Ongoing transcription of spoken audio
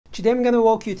Today I'm going to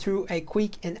walk you through a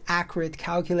quick and accurate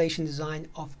calculation design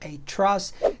of a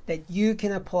truss that you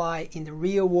can apply in the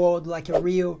real world like a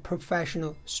real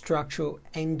professional structural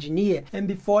engineer. And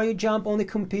before you jump on the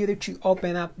computer to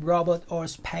open up Robot or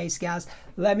Space Gas,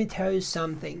 let me tell you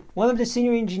something. One of the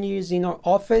senior engineers in our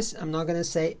office, I'm not going to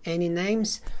say any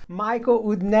names, Michael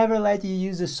would never let you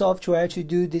use the software to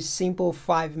do this simple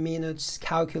 5 minutes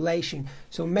calculation.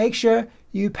 So make sure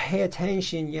you pay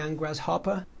attention, young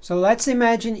grasshopper. So let's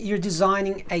imagine you're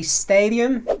designing a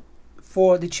stadium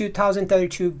for the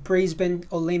 2032 Brisbane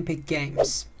Olympic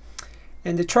Games.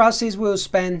 And the trusses will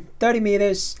span 30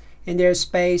 meters and they're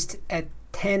spaced at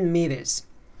 10 meters.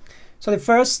 So the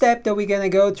first step that we're going to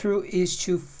go through is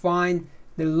to find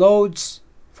the loads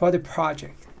for the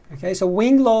project. Okay, so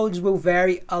wing loads will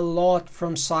vary a lot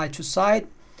from side to side.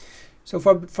 So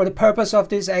for the purpose of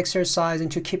this exercise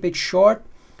and to keep it short,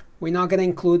 we're not going to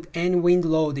include any wind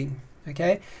loading.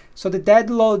 Okay, so the dead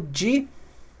load G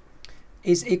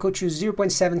is equal to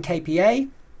 0.7 kPa,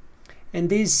 and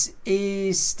this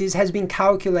has been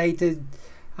calculated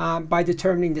by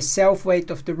determining the self weight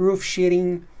of the roof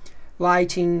sheeting,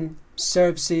 lighting,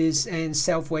 surfaces, and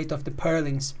self weight of the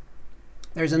purlins.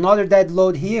 There's another dead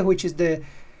load here, which is the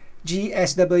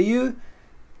GSW,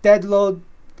 dead load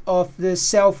of the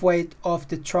self weight of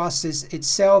the trusses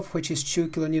itself, which is 2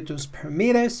 kilonewtons per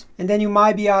meters. And then you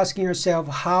might be asking yourself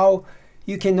how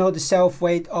you can know the self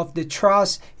weight of the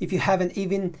truss if you haven't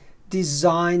even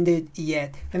designed it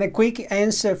yet. And a quick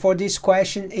answer for this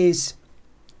question is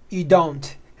you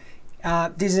don't.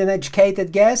 This is an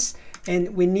educated guess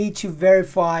and we need to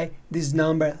verify this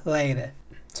number later.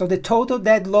 So the total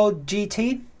dead load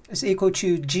GT is equal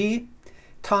to G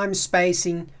times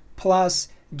spacing plus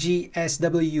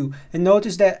GSW. And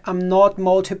notice that I'm not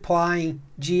multiplying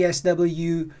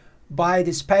GSW by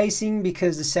the spacing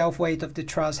because the self weight of the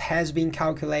truss has been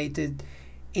calculated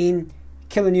in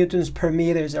kilonewtons per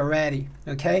meters already.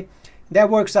 Okay, that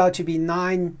works out to be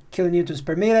 9 kilonewtons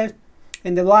per meter,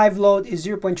 and the live load is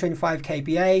 0.25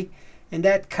 kPa, and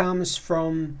that comes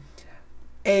from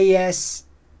AS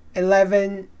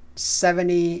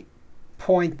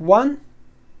 1170.1,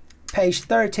 page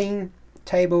 13,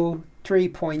 table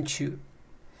 3.2.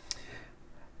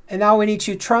 And now we need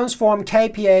to transform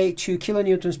kPa to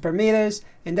kilonewtons per meters,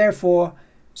 and therefore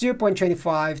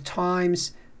 0.25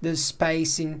 times the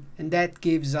spacing, and that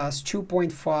gives us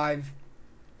 2.5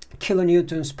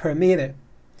 kilonewtons per meter.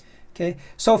 Okay,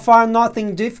 so far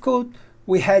nothing difficult.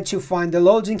 We had to find the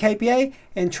loads in kPa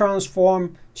and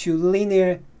transform to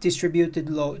linear distributed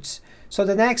loads. So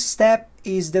the next step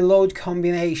is the load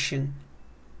combination.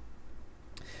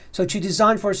 So to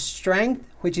design for strength,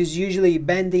 which is usually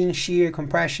bending, shear,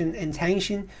 compression, and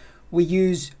tension, we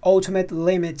use ultimate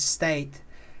limit state.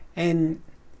 And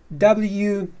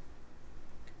WULS,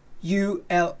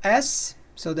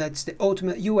 so that's the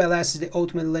ultimate, ULS is the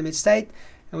ultimate limit state.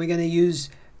 And we're going to use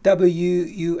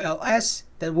WULS,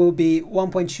 that will be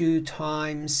 1.2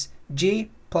 times G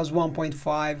plus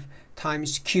 1.5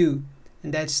 times Q.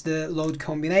 And that's the load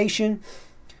combination,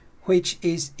 which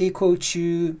is equal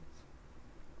to,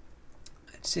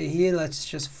 see here, let's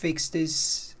just fix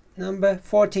this number,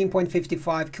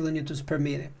 14.55 kilonewtons per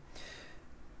meter.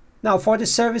 Now for the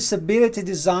serviceability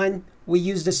design, we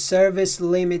use the service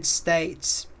limit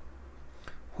states,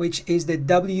 which is the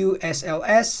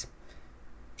WSLS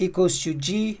equals to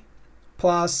G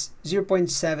plus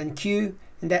 0.7 Q,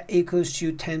 and that equals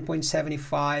to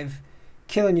 10.75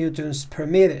 kilonewtons per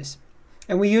meters.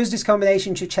 And we use this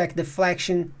combination to check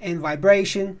deflection and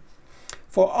vibration.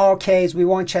 For our case, we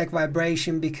won't check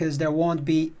vibration because there won't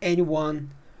be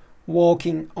anyone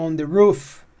walking on the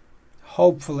roof,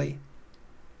 hopefully.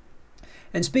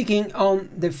 And speaking on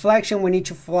deflection, we need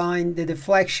to find the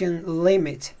deflection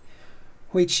limit,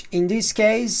 which in this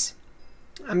case,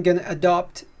 I'm going to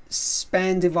adopt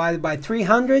span divided by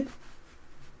 300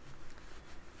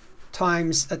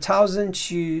 times 1000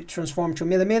 to transform to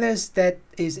millimeters. That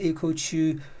is equal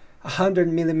to 100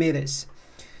 millimeters.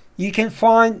 You can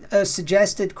find a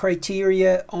suggested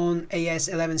criteria on AS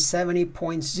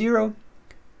 1170.0,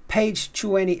 page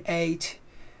 28,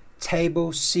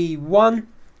 table C1.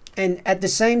 And at the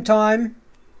same time,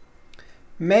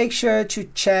 make sure to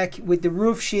check with the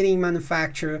roof sheeting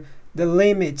manufacturer the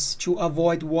limits to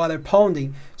avoid water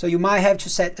ponding. So you might have to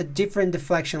set a different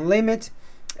deflection limit,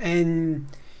 and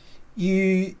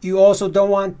you also don't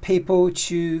want people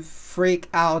to freak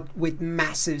out with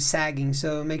massive sagging,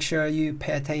 so make sure you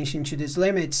pay attention to these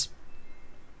limits.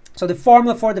 So the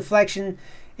formula for deflection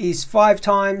is 5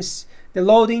 times the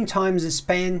loading times the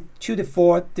span to the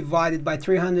fourth divided by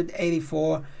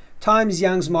 384 times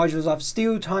Young's modulus of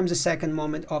steel times the second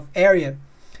moment of area.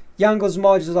 Young's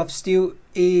modulus of steel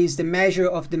is the measure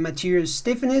of the material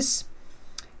stiffness,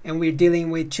 and we're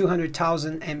dealing with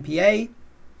 200,000 MPa.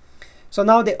 So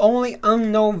now the only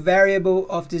unknown variable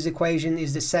of this equation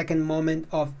is the second moment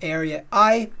of area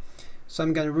I. So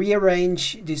I'm going to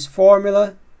rearrange this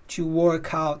formula to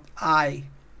work out I.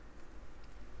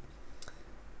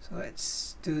 So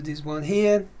let's do this one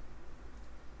here.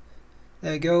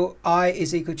 There we go. I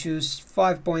is equal to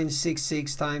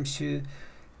 5.66 times to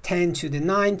 10 to the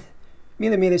 9th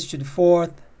millimeters to the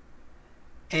 4th.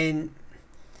 And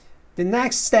the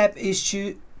next step is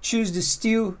to choose the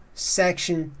steel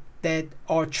section that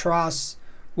our truss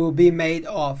will be made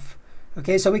of.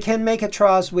 Okay, so we can make a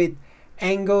truss with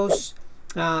angles,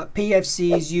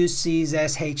 PFCs, UCs,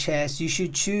 SHS. You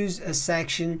should choose a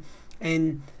section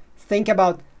and think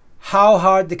about how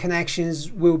hard the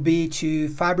connections will be to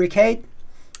fabricate.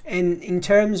 And in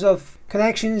terms of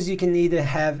connections, you can either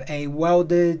have a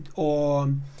welded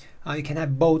or you can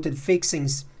have bolted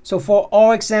fixings. So for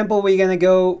our example, we're going to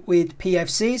go with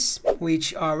PFCs,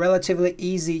 which are relatively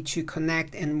easy to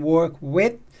connect and work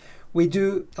with. We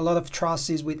do a lot of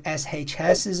trusses with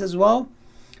SHSs as well,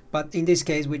 but in this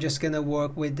case, we're just going to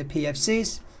work with the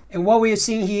PFCs. And what we are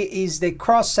seeing here is the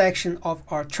cross section of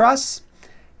our truss.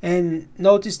 And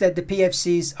notice that the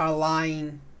PFCs are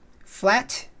lying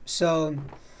flat. So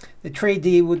the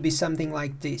 3D would be something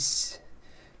like this.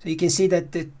 So you can see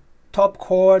that the top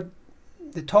chord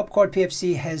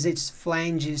PFC has its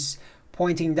flanges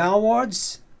pointing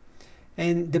downwards,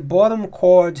 and the bottom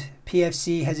chord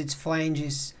PFC has its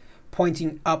flanges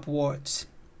pointing upwards.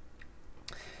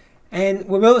 And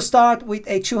we will start with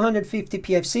a 250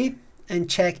 PFC and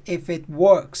check if it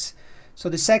works. So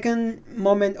the second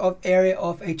moment of area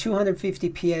of a 250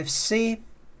 PFC,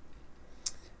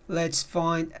 let's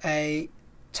find a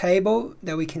table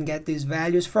that we can get these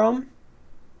values from.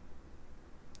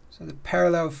 So the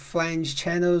parallel flange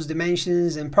channels,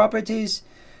 dimensions and properties,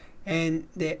 and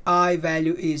the I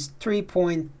value is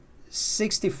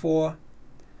 3.64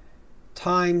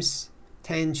 times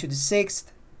 10 to the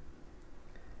 6th,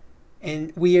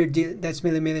 and we are that's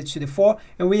millimeters to the 4,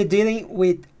 and we are dealing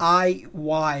with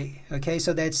IY. Okay,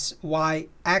 so that's Y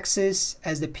axis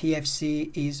as the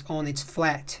PFC is on its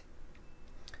flat.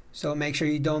 So make sure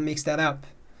you don't mix that up.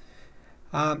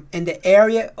 And the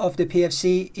area of the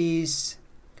PFC is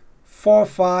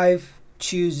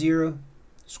 4520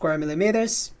 square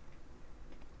millimeters.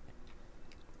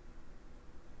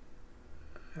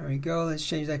 There we go. Let's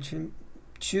change that to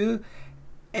 2.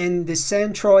 And the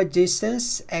centroid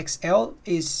distance XL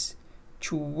is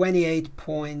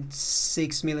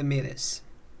 28.6 millimeters.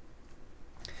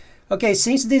 Okay,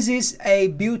 since this is a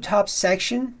built-up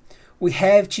section, we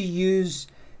have to use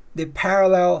the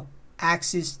parallel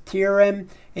axis theorem,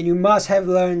 and you must have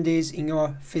learned this in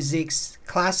your physics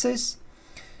classes.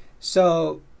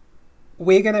 So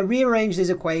we're going to rearrange this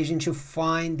equation to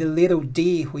find the little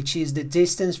d, which is the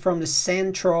distance from the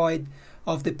centroid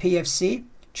of the PFC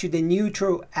to the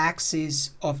neutral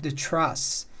axis of the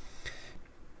truss.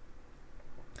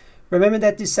 Remember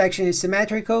that this section is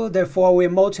symmetrical, therefore we're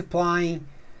multiplying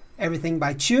everything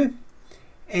by 2.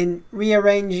 And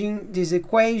rearranging this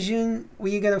equation,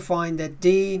 we're going to find that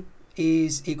d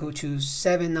is equal to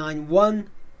 791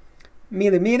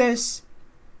 millimeters.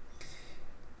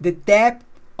 The depth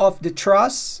of the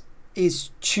truss is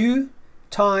 2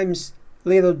 times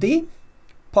little d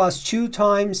plus 2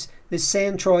 times the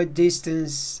centroid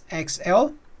distance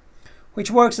XL,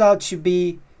 which works out to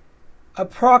be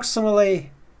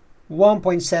approximately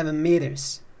 1.7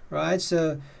 meters, right?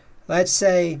 So let's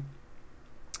say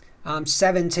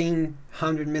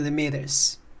 1700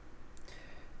 millimeters.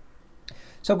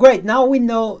 So great, now we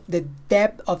know the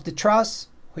depth of the truss,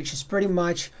 which is pretty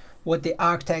much what the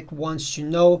architect wants to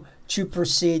know to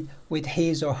proceed with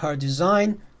his or her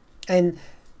design. And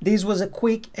this was a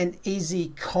quick and easy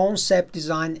concept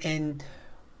design, and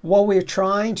what we're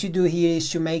trying to do here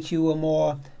is to make you a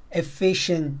more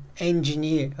efficient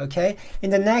engineer. Okay,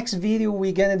 in the next video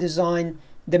we're going to design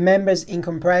the members in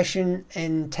compression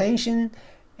and tension,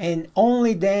 and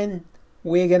only then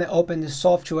we're going to open the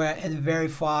software and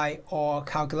verify our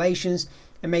calculations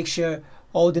and make sure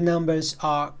all the numbers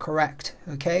are correct.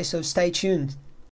 Okay, so stay tuned.